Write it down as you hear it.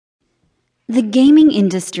The gaming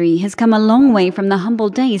industry has come a long way from the humble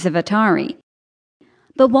days of Atari.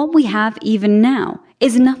 But what we have even now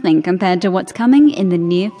is nothing compared to what's coming in the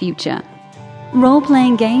near future.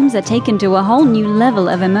 Role-playing games are taken to a whole new level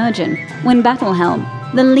of immersion when Battlehelm,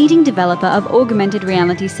 the leading developer of augmented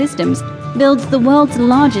reality systems, builds the world's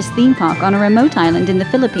largest theme park on a remote island in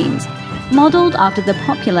the Philippines, modeled after the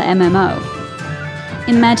popular MMO.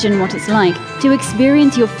 Imagine what it's like to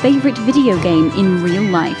experience your favorite video game in real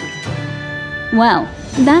life. Well,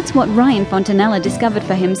 that's what Ryan Fontanella discovered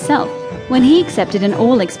for himself when he accepted an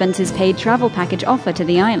all-expenses-paid travel package offer to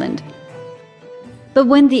the island. But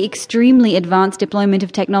when the extremely advanced deployment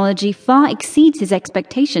of technology far exceeds his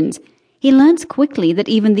expectations, he learns quickly that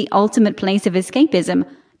even the ultimate place of escapism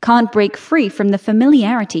can't break free from the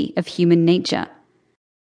familiarity of human nature.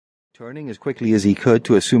 Turning as quickly as he could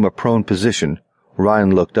to assume a prone position,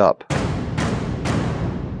 Ryan looked up.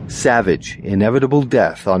 Savage, inevitable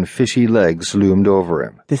death on fishy legs loomed over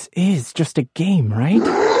him. This is just a game, right?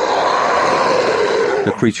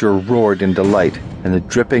 The creature roared in delight, and the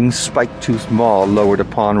dripping, spike-toothed maw lowered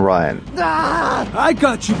upon Ryan. Ah! I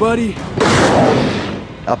got you, buddy!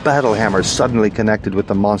 A battle hammer suddenly connected with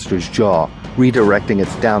the monster's jaw, redirecting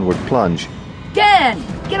its downward plunge. Dan!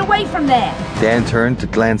 Get away from there! Dan turned to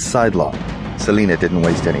glance sidelong. Selena didn't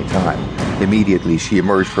waste any time. Immediately, she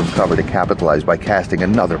emerged from cover to capitalize by casting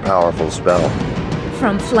another powerful spell.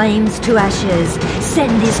 From flames to ashes,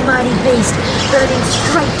 send this mighty beast burning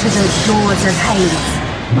straight to those doors of Hades.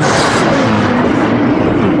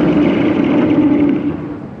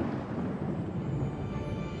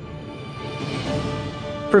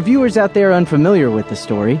 For viewers out there unfamiliar with the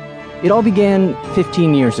story, it all began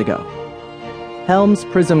 15 years ago. Helm's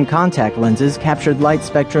prism contact lenses captured light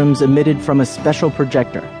spectrums emitted from a special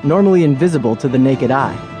projector, normally invisible to the naked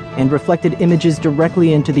eye, and reflected images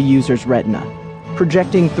directly into the user's retina,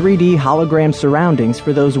 projecting 3D hologram surroundings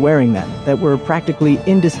for those wearing them that were practically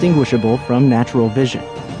indistinguishable from natural vision.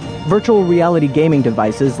 Virtual reality gaming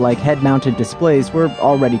devices like head-mounted displays were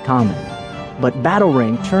already common, but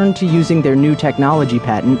Battlering turned to using their new technology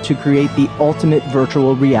patent to create the ultimate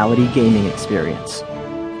virtual reality gaming experience.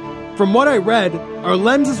 From what I read, our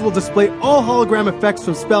lenses will display all hologram effects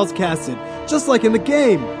from spells casted, just like in the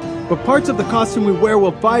game. But parts of the costume we wear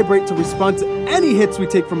will vibrate to respond to any hits we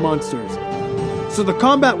take from monsters. So the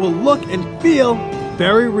combat will look and feel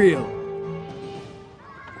very real.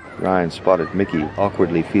 Ryan spotted Mickey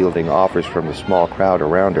awkwardly fielding offers from the small crowd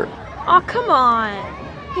around her. Aw, come on!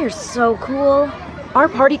 You're so cool. Our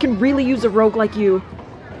party can really use a rogue like you.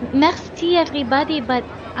 Merci everybody, but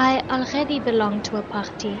I already belong to a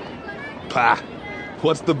party. Pah!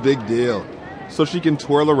 What's the big deal? So she can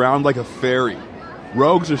twirl around like a fairy.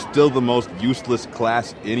 Rogues are still the most useless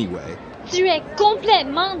class anyway. Tu es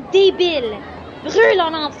complètement débile. Brûle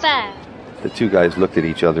en enfer. The two guys looked at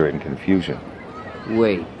each other in confusion.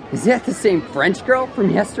 Wait, is that the same French girl from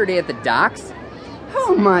yesterday at the docks?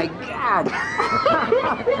 Oh my god!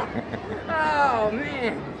 Oh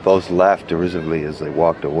man! Both laughed derisively as they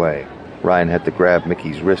walked away. Ryan had to grab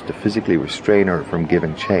Mickey's wrist to physically restrain her from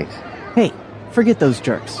giving chase. Hey, forget those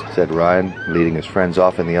jerks, said Ryan, leading his friends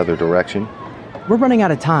off in the other direction. We're running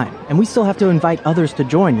out of time, and we still have to invite others to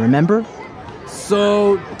join, remember?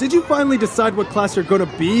 So, did you finally decide what class you're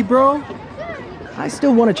gonna be, bro? I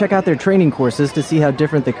still want to check out their training courses to see how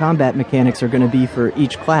different the combat mechanics are going to be for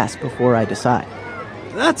each class before I decide.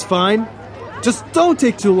 That's fine. Just don't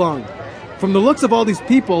take too long. From the looks of all these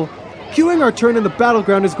people, queuing our turn in the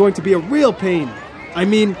battleground is going to be a real pain. I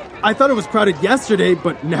mean, I thought it was crowded yesterday,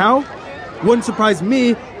 but now? Wouldn't surprise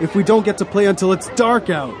me if we don't get to play until it's dark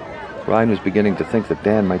out. Ryan was beginning to think that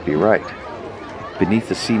Dan might be right. Beneath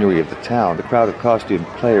the scenery of the town, the crowd of costumed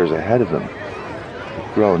players ahead of them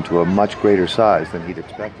had grown to a much greater size than he'd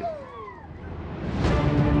expected.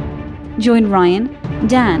 Join Ryan,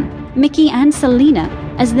 Dan, Mickey and Selena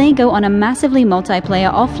as they go on a massively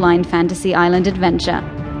multiplayer offline fantasy island adventure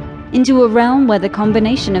into a realm where the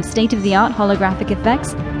combination of state-of-the-art holographic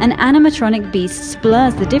effects and animatronic beasts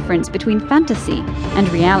blurs the difference between fantasy and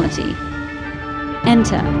reality.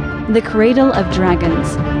 Enter the Cradle of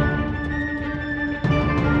Dragons.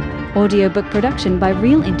 Audiobook production by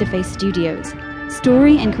Real Interface Studios.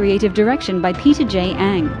 Story and creative direction by Peter J.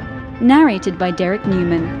 Ang. Narrated by Derek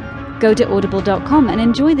Newman. Go to audible.com and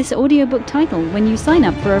enjoy this audiobook title when you sign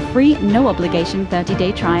up for a free, no-obligation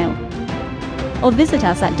 30-day trial. Or visit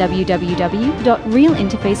us at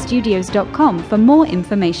www.realinterfacestudios.com for more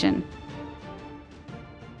information.